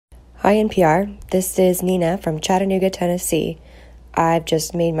Hi, NPR. This is Nina from Chattanooga, Tennessee. I've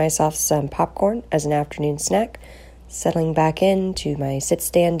just made myself some popcorn as an afternoon snack, settling back into my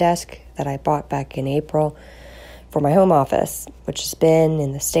sit-stand desk that I bought back in April for my home office, which has been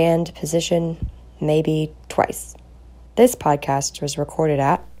in the stand position maybe twice. This podcast was recorded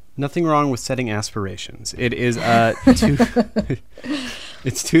at... Nothing wrong with setting aspirations. It is it's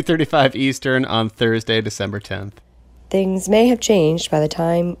 2:35 Eastern on Thursday, December 10th. Things may have changed by the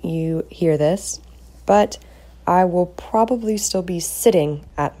time you hear this, but I will probably still be sitting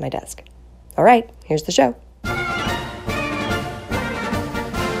at my desk. All right, here's the show.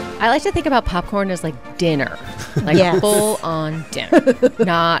 I like to think about popcorn as like dinner, like full-on dinner,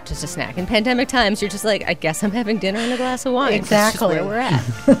 not just a snack. In pandemic times, you're just like, I guess I'm having dinner and a glass of wine. Exactly. That's just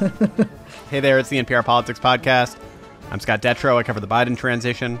where we're at. Hey there, it's the NPR Politics Podcast. I'm Scott Detrow. I cover the Biden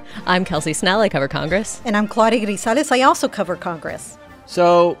transition. I'm Kelsey Snell. I cover Congress. And I'm Claudia Grisales. I also cover Congress.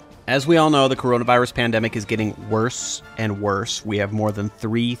 So, as we all know, the coronavirus pandemic is getting worse and worse. We have more than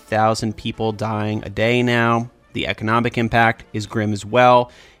 3,000 people dying a day now. The economic impact is grim as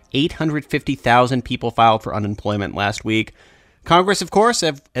well. 850,000 people filed for unemployment last week. Congress, of course,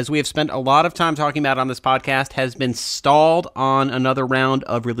 as we have spent a lot of time talking about on this podcast, has been stalled on another round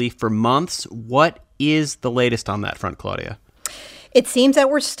of relief for months. What is the latest on that front, Claudia? It seems that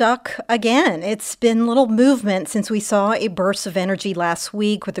we're stuck again. It's been little movement since we saw a burst of energy last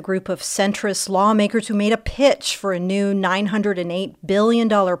week with a group of centrist lawmakers who made a pitch for a new $908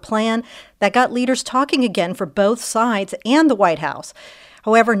 billion plan that got leaders talking again for both sides and the White House.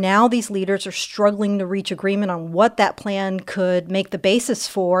 However, now these leaders are struggling to reach agreement on what that plan could make the basis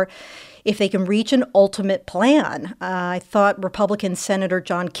for if they can reach an ultimate plan. I thought Republican Senator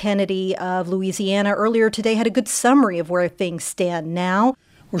John Kennedy of Louisiana earlier today had a good summary of where things stand now.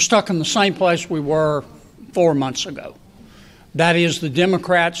 We're stuck in the same place we were 4 months ago. That is, the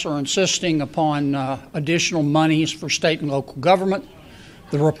Democrats are insisting upon additional monies for state and local government.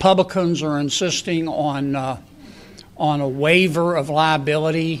 The Republicans are insisting on a waiver of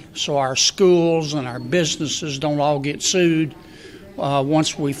liability so our schools and our businesses don't all get sued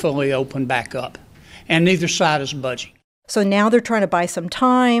once we fully open back up. And neither side is budging. So now they're trying to buy some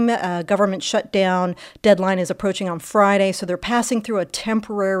time. Government shutdown deadline is approaching on Friday, so they're passing through a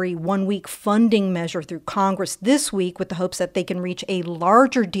temporary 1-week funding measure through Congress this week with the hopes that they can reach a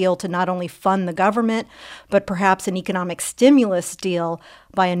larger deal to not only fund the government, but perhaps an economic stimulus deal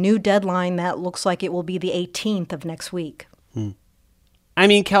by a new deadline that looks like it will be the 18th of next week. I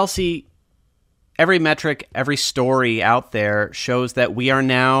mean, Kelsey, every metric, every story out there shows that we are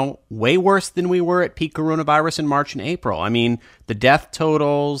now way worse than we were at peak coronavirus in March and April. I mean, the death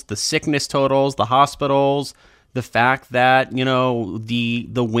totals, the sickness totals, the hospitals, the fact that, you know, the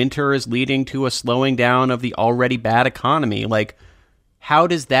winter is leading to a slowing down of the already bad economy. Like, how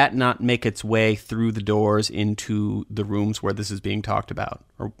does that not make its way through the doors into the rooms where this is being talked about,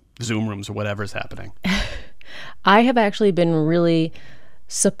 or Zoom rooms or whatever is happening? I have actually been really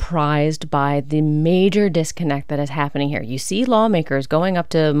surprised by the major disconnect that is happening here. You see lawmakers going up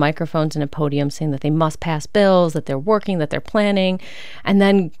to microphones and a podium saying that they must pass bills, that they're working, that they're planning, and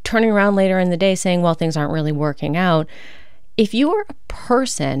then turning around later in the day saying, well, things aren't really working out. If you are a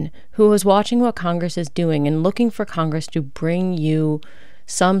person who is watching what Congress is doing and looking for Congress to bring you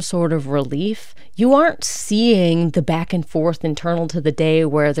some sort of relief, you aren't seeing the back and forth internal to the day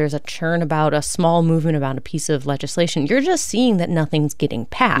where there's a churn about a small movement about a piece of legislation. You're just seeing that nothing's getting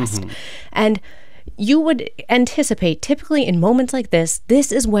passed. And you would anticipate, typically in moments like this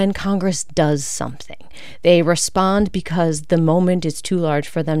is when Congress does something. They respond because the moment is too large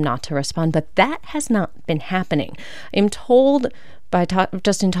for them not to respond. But that has not been happening. I'm told by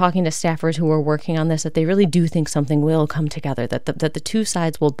just in talking to staffers who are working on this that they really do think something will come together, that the two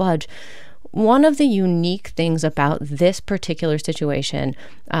sides will budge. One of the unique things about this particular situation,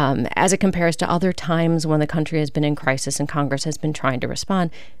 as it compares to other times when the country has been in crisis and Congress has been trying to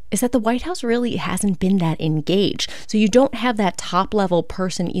respond, is that the White House really hasn't been that engaged. So you don't have that top-level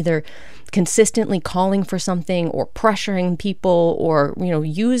person either consistently calling for something or pressuring people or, you know,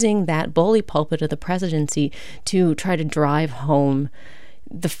 using that bully pulpit of the presidency to try to drive home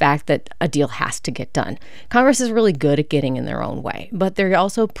the fact that a deal has to get done. Congress is really good at getting in their own way, but they're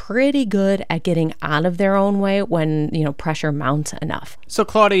also pretty good at getting out of their own way when, you know, pressure mounts enough. So,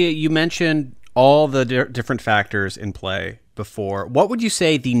 Claudia, you mentioned all the different factors in play before. What would you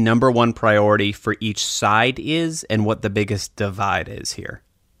say the number one priority for each side is, and what the biggest divide is here?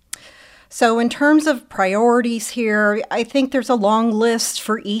 So in terms of priorities here, I think there's a long list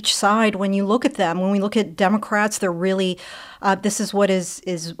for each side when you look at them. When we look at Democrats, they're really This is what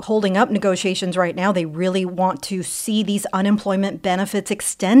is holding up negotiations right now. They really want to see these unemployment benefits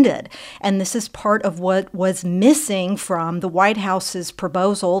extended. And this is part of what was missing from the White House's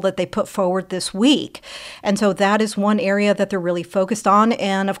proposal that they put forward this week. And so that is one area that they're really focused on.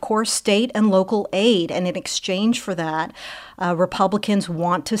 And of course, state and local aid. And in exchange for that, Republicans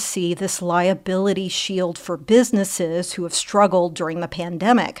want to see this liability shield for businesses who have struggled during the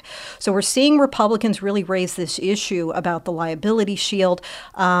pandemic. So we're seeing Republicans really raise this issue about the liability shield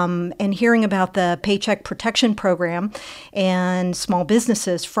and hearing about the Paycheck Protection Program and small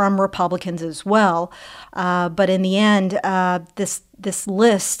businesses from Republicans as well. But in the end, this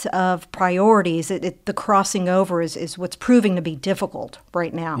list of priorities, the crossing over is what's proving to be difficult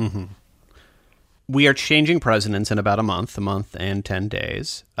right now. Mm-hmm. We are changing presidents in about a month and 10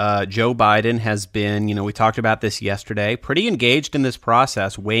 days. Joe Biden has been, we talked about this yesterday, pretty engaged in this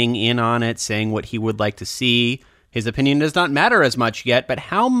process, weighing in on it, saying what he would like to see. His opinion does not matter as much yet, but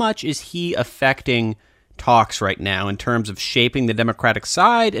how much is he affecting talks right now in terms of shaping the Democratic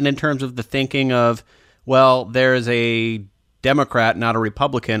side and in terms of the thinking of, well, there's a Democrat, not a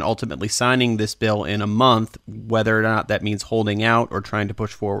Republican, ultimately signing this bill in a month, whether or not that means holding out or trying to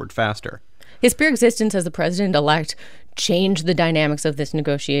push forward faster? His bare existence as the president-elect changed the dynamics of this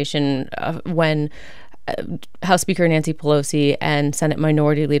negotiation when House Speaker Nancy Pelosi and Senate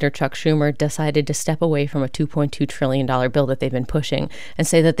Minority Leader Chuck Schumer decided to step away from a $2.2 trillion bill that they've been pushing and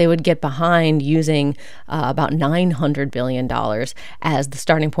say that they would get behind using about $900 billion as the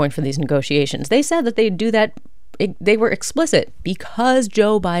starting point for these negotiations. They said that they'd do that. They were explicit. Because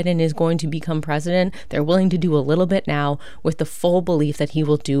Joe Biden is going to become president, they're willing to do a little bit now with the full belief that he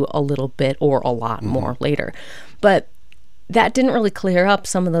will do a little bit or a lot more later. But that didn't really clear up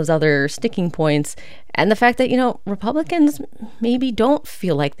some of those other sticking points. And the fact that, Republicans maybe don't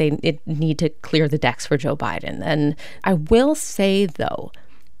feel like they need to clear the decks for Joe Biden. And I will say, though,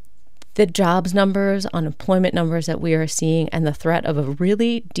 the jobs numbers, unemployment numbers that we are seeing, and the threat of a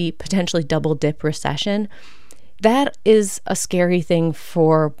really deep, potentially double-dip recession, that is a scary thing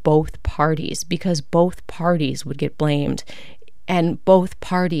for both parties because both parties would get blamed and both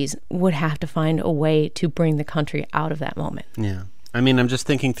parties would have to find a way to bring the country out of that moment. Yeah. I mean, I'm just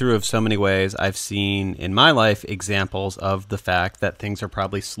thinking through of so many ways I've seen in my life examples of the fact that things are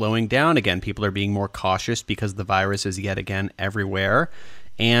probably slowing down again. People are being more cautious because the virus is yet again everywhere.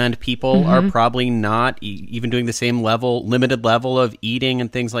 And people are probably not even doing the same limited level of eating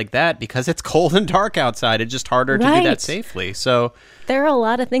and things like that because it's cold and dark outside. It's just harder to do that safely. So there are a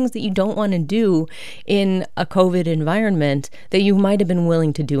lot of things that you don't want to do in a COVID environment that you might have been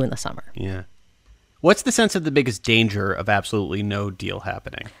willing to do in the summer. Yeah. What's the sense of the biggest danger of absolutely no deal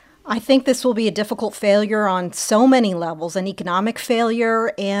happening? I think this will be a difficult failure on so many levels, an economic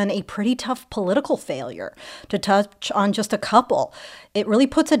failure and a pretty tough political failure. To touch on just a couple, it really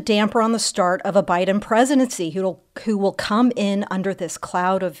puts a damper on the start of a Biden presidency who will come in under this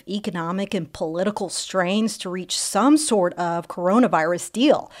cloud of economic and political strains to reach some sort of coronavirus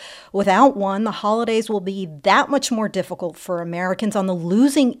deal. Without one, the holidays will be that much more difficult for Americans on the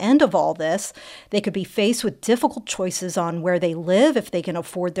losing end of all this. They could be faced with difficult choices on where they live, if they can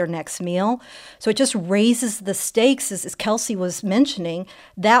afford their next meal. So it just raises the stakes, as Kelsey was mentioning,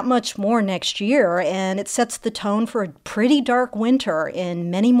 that much more next year. And it sets the tone for a pretty dark winter in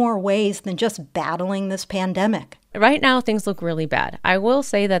many more ways than just battling this pandemic. Right now, things look really bad. I will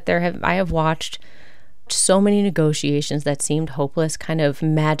say that I have watched so many negotiations that seemed hopeless kind of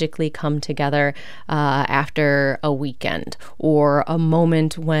magically come together after a weekend or a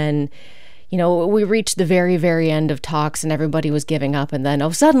moment when we reached the very, very end of talks and everybody was giving up. And then,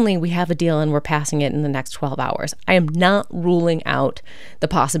 suddenly we have a deal and we're passing it in the next 12 hours. I am not ruling out the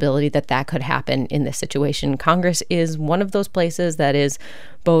possibility that could happen in this situation. Congress is one of those places that is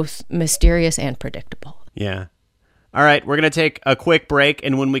both mysterious and predictable. Yeah. All right, we're going to take a quick break.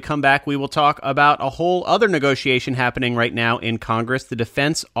 And when we come back, we will talk about a whole other negotiation happening right now in Congress, the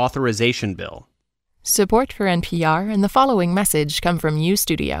Defense Authorization Bill. Support for NPR and the following message come from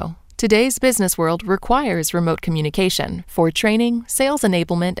UStudio. Today's business world requires remote communication for training, sales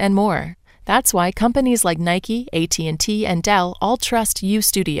enablement, and more. That's why companies like Nike, AT&T, and Dell all trust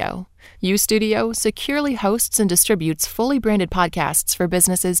UStudio. UStudio securely hosts and distributes fully branded podcasts for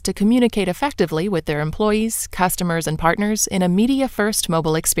businesses to communicate effectively with their employees, customers, and partners in a media-first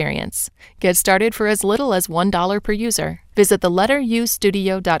mobile experience. Get started for as little as $1 per user. Visit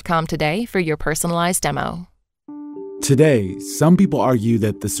theletterustudio.com today for your personalized demo. Today, some people argue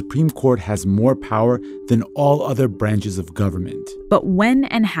that the Supreme Court has more power than all other branches of government. But when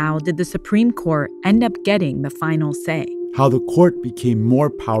and how did the Supreme Court end up getting the final say? How the court became more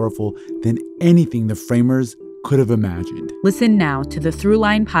powerful than anything the framers could have imagined. Listen now to the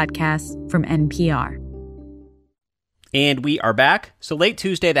Throughline podcast from NPR. And we are back. So late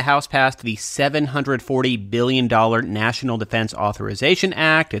Tuesday, the House passed the $740 billion National Defense Authorization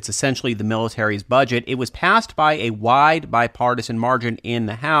Act. It's essentially the military's budget. It was passed by a wide bipartisan margin in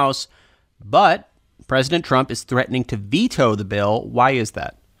the House, but President Trump is threatening to veto the bill. Why is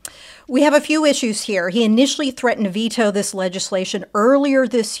that? We have a few issues here. He initially threatened to veto this legislation earlier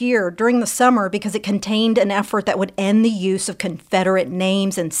this year during the summer because it contained an effort that would end the use of Confederate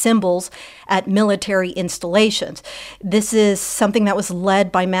names and symbols at military installations. This is something that was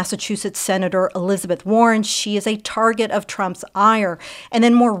led by Massachusetts Senator Elizabeth Warren. She is a target of Trump's ire. And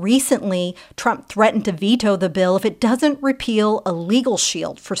then more recently, Trump threatened to veto the bill if it doesn't repeal a legal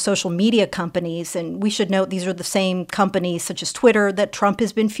shield for social media companies. And we should note these are the same companies, such as Twitter, that Trump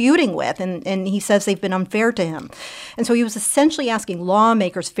has been feuding with. And he says they've been unfair to him. And so he was essentially asking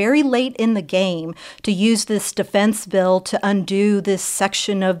lawmakers very late in the game to use this defense bill to undo this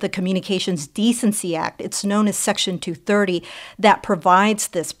section of the Communications Decency Act. It's known as Section 230 that provides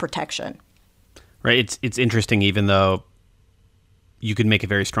this protection. Right. It's interesting, even though you could make a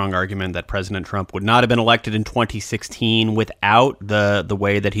very strong argument that President Trump would not have been elected in 2016 without the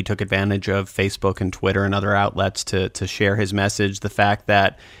way that he took advantage of Facebook and Twitter and other outlets to share his message. The fact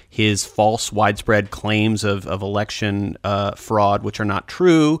that his false widespread claims of election fraud, which are not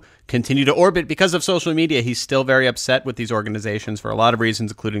true, continue to orbit because of social media. He's still very upset with these organizations for a lot of reasons,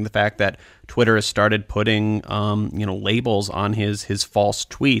 including the fact that Twitter has started putting labels on his false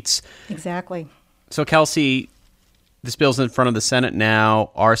tweets. Exactly. So, Kelsey, this bill's in front of the Senate now.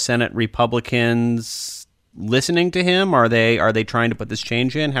 Are Senate Republicans listening to him? Are they trying to put this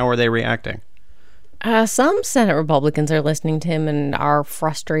change in? How are they reacting? Some Senate Republicans are listening to him and are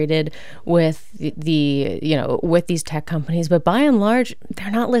frustrated with with these tech companies. But by and large,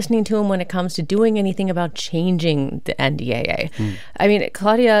 they're not listening to him when it comes to doing anything about changing the NDAA. I mean,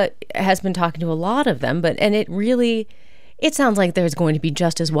 Claudia has been talking to a lot of them, it sounds like there's going to be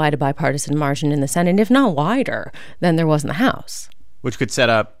just as wide a bipartisan margin in the Senate, if not wider, than there was in the House. Which could set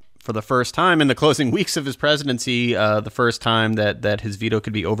up, for the first time in the closing weeks of his presidency, the first time that his veto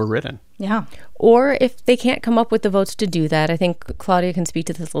could be overridden. Yeah. Or if they can't come up with the votes to do that, I think Claudia can speak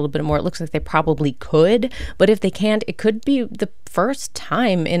to this a little bit more. It looks like they probably could. But if they can't, it could be the first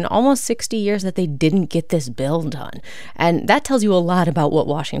time in almost 60 years that they didn't get this bill done. And that tells you a lot about what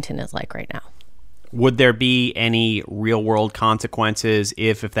Washington is like right now. Would there be any real-world consequences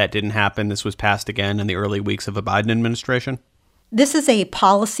if that didn't happen, this was passed again in the early weeks of a Biden administration? This is a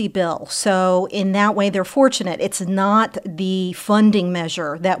policy bill, so in that way they're fortunate. It's not the funding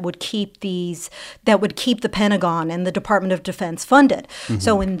measure that would keep the Pentagon and the Department of Defense funded. Mm-hmm.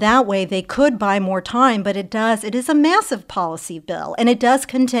 So in that way they could buy more time, but it is a massive policy bill, and it does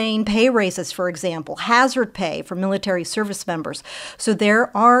contain pay raises, for example, hazard pay for military service members. So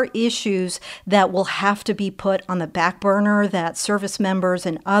there are issues that will have to be put on the back burner that service members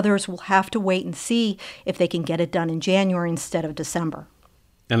and others will have to wait and see if they can get it done in January instead of December.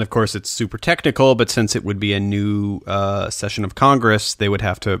 And of course, it's super technical, but since it would be a new session of Congress, they would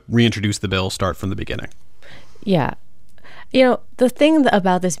have to reintroduce the bill, start from the beginning. Yeah. The thing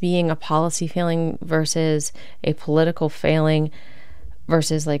about this being a policy failing versus a political failing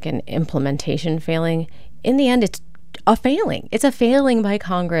versus like an implementation failing, in the end, it's a failing. It's a failing by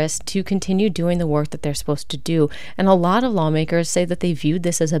Congress to continue doing the work that they're supposed to do. And a lot of lawmakers say that they viewed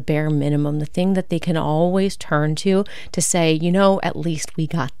this as a bare minimum, the thing that they can always turn to say, at least we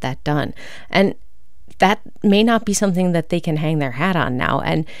got that done. And that may not be something that they can hang their hat on now.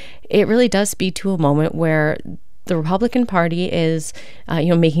 And it really does speak to a moment where the Republican Party is,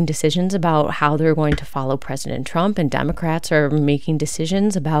 making decisions about how they're going to follow President Trump, and Democrats are making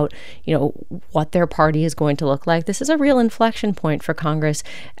decisions about, what their party is going to look like. This is a real inflection point for Congress.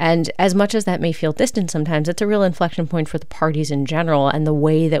 And as much as that may feel distant sometimes, it's a real inflection point for the parties in general and the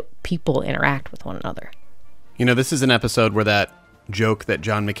way that people interact with one another. This is an episode where that joke that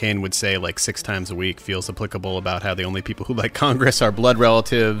John McCain would say like 6 times a week feels applicable about how the only people who like Congress are blood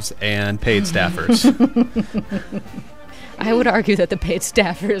relatives and paid staffers. I would argue that the paid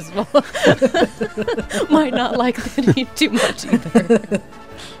staffers might not like them too much either.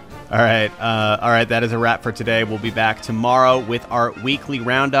 All right. That is a wrap for today. We'll be back tomorrow with our weekly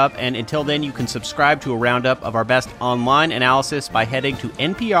roundup. And until then, you can subscribe to a roundup of our best online analysis by heading to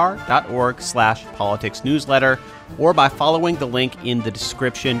npr.org/politics newsletter or by following the link in the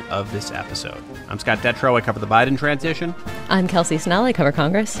description of this episode. I'm Scott Detrow. I cover the Biden transition. I'm Kelsey Snell. I cover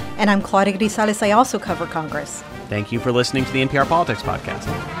Congress. And I'm Claudia Grisales. I also cover Congress. Thank you for listening to the NPR Politics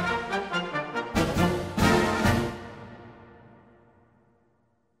Podcast.